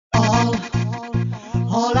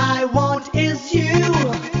All I want is you.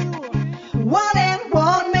 One and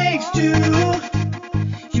one makes two.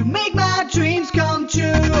 You make my dreams come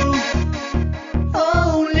true.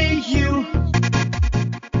 Only you.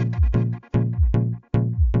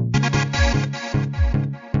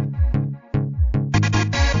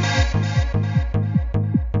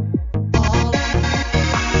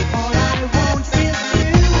 All I want is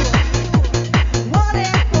you. One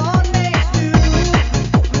and one makes two.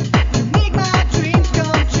 You make my dreams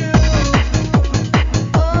come true.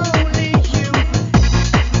 Only you.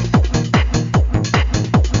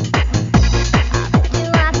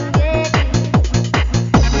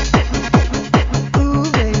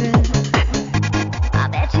 Ooh, baby. I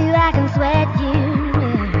bet you I can sweat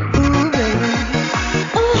you. Ooh, baby.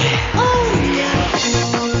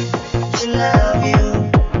 To love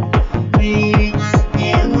you, me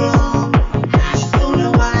and wrong. I just don't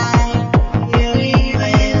know why you're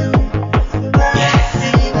leaving, but I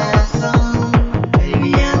sing that song.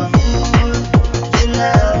 Baby, I'm a fool to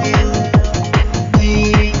love you,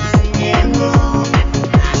 me and wrong.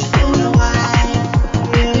 I just don't know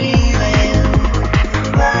why you're leaving,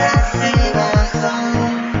 but I sing that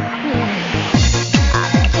song.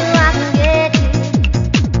 I bet you I can get you.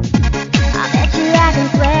 I bet you I can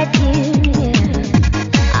sweat you.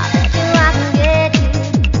 I bet you I can get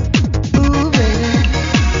you. Ooh, baby.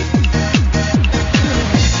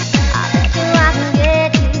 I bet you I can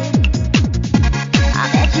get you.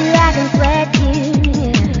 I bet you I can sweat you.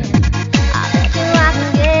 I bet you I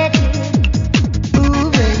can get you.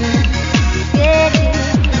 Ooh, baby. Get you.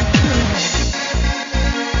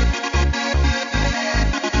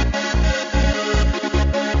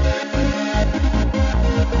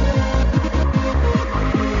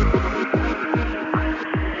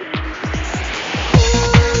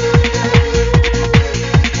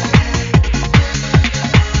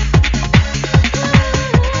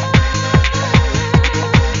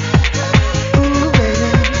 Ooh,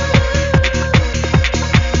 baby.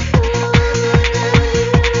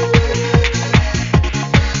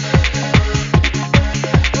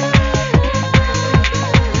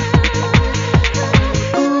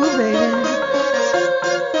 Ooh, baby.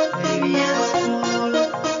 Baby, I'm a fool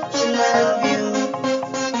to love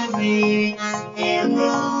you. Me and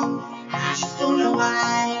wrong. I just don't know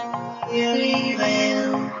why you're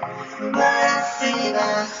leaving, but I sing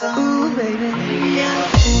that song. Ooh, baby. Baby, I'm a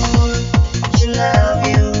fool to love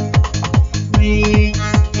you. Me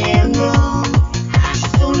and wrong. I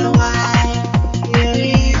just don't know why you're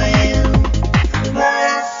leaving, but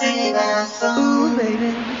I sing that song. Ooh,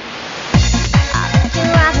 baby. I bet you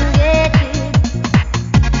I can get you.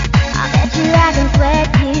 I bet you I can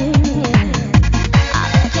sweat you.